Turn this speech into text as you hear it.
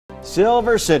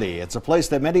Siver City. It's a place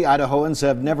that many Idahoans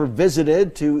have never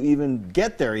visited. To even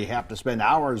get there, you have to spend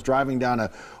hours driving down a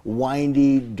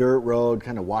windy dirt road,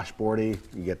 kind of washboardy.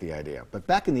 You get the idea. But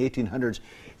back in the 1800s,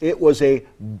 it was a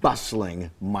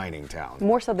bustling mining town.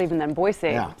 More so even than Boise.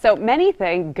 Yeah. So many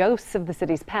think ghosts of the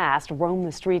city's past roam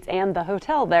the streets and the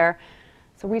hotel there.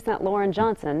 So we sent Lauren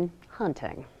Johnson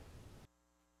hunting.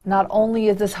 Not only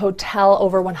is this hotel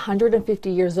over 150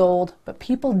 years old, but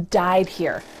people died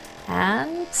here.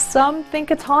 And some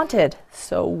think it's haunted,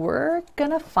 so we're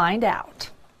gonna find out.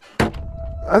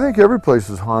 I think every place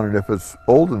is haunted if it's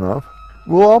old enough.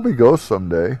 We'll all be ghosts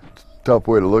someday. It's a tough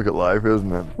way to look at life,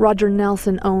 isn't it? Roger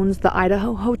Nelson owns the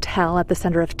Idaho Hotel at the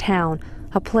center of town,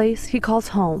 a place he calls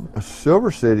home.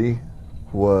 Siver City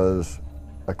was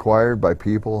acquired by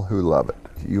people who love it.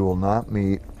 You will not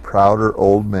meet prouder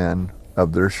old men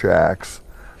of their shacks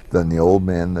than the old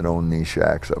men that own these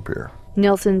shacks up here.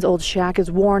 Nelson's old shack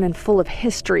is worn and full of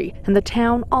history, and the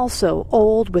town also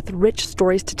old with rich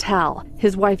stories to tell.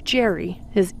 His wife Jerry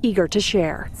is eager to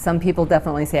share. Some people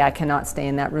definitely say, I cannot stay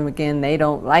in that room again. They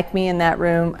don't like me in that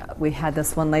room. We had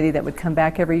this one lady that would come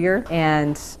back every year,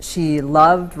 and she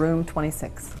loved room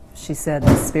 26. She said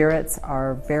the spirits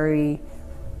are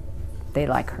they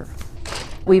like her.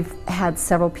 We've had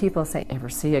several people say, ever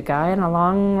see a guy in a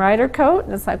long rider coat?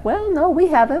 And it's like, well, no, we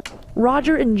haven't.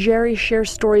 Roger and Jerry share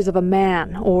stories of a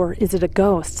man, or is it a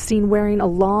ghost, seen wearing a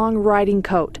long riding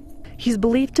coat. He's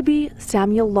believed to be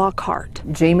Samuel Lockhart.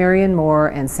 J. Marion Moore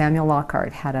and Samuel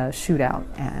Lockhart had a shootout,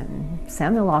 and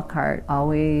Samuel Lockhart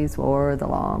always wore the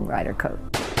long rider coat.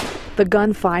 The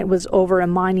gunfight was over a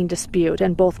mining dispute,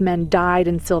 and both men died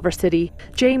in Siver City.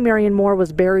 J. Marion Moore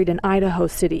was buried in Idaho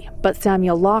City, but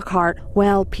Samuel Lockhart,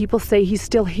 well, people say he's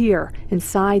still here,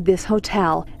 inside this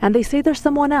hotel, and they say there's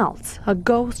someone else, a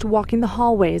ghost walking the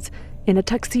hallways in a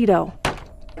tuxedo.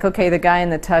 Okay, the guy in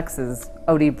the tux is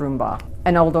Odie Broombaugh,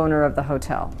 an old owner of the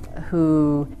hotel,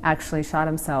 who actually shot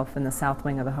himself in the south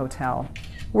wing of the hotel.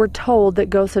 We're told that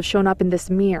ghosts have shown up in this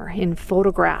mirror, in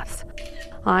photographs.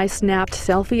 I snapped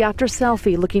selfie after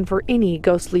selfie looking for any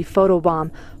ghostly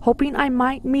photobomb, hoping I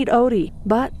might meet Odie,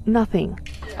 but nothing.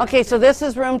 Okay, so this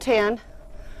is room 10.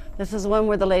 This is the one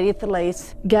where the lady at the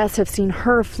lace. Guests have seen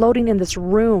her floating in this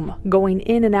room, going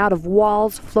in and out of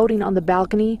walls, floating on the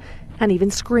balcony, and even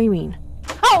screaming.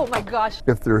 Oh my gosh!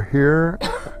 If they're here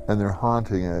and they're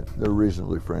haunting it, they're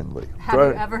reasonably friendly. Have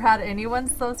you ever had anyone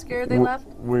so scared they left?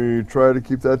 We try to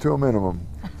keep that to a minimum.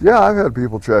 Yeah, I've had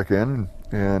people check in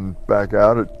and back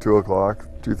out at 2 o'clock,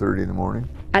 2:30 in the morning.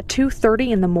 At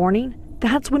 2:30 in the morning,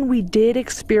 that's when we did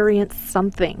experience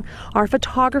something. Our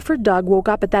photographer Doug woke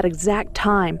up at that exact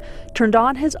time, turned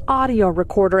on his audio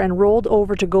recorder and rolled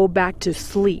over to go back to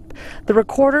sleep. The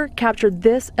recorder captured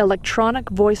this electronic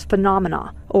voice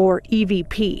phenomena, or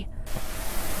EVP.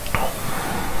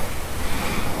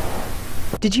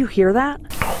 Did you hear that?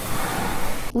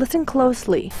 Listen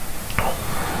closely.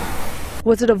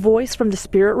 Was it a voice from the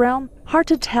spirit realm? Hard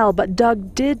to tell, but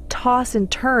Doug did toss and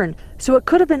turn, so it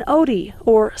could have been Odie,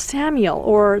 or Samuel,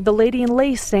 or the lady in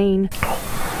lace saying,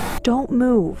 "Don't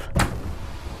move."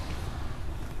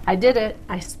 I did it.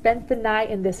 I spent the night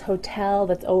in this hotel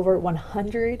that's over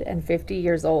 150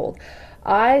 years old.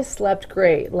 I slept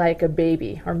great, like a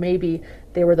baby, or maybe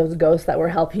they were those ghosts that were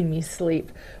helping me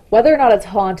sleep. Whether or not it's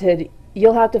haunted,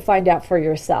 you'll have to find out for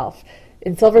yourself.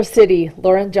 In Siver City,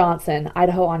 Lauren Johnson,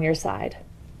 Idaho on your side.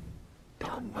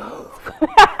 Don't move.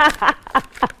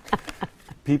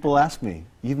 People ask me,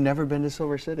 you've never been to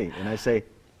Siver City? And I say,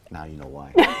 now you know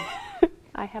why.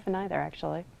 I haven't either,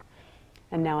 actually.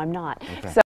 And now I'm not. Okay. So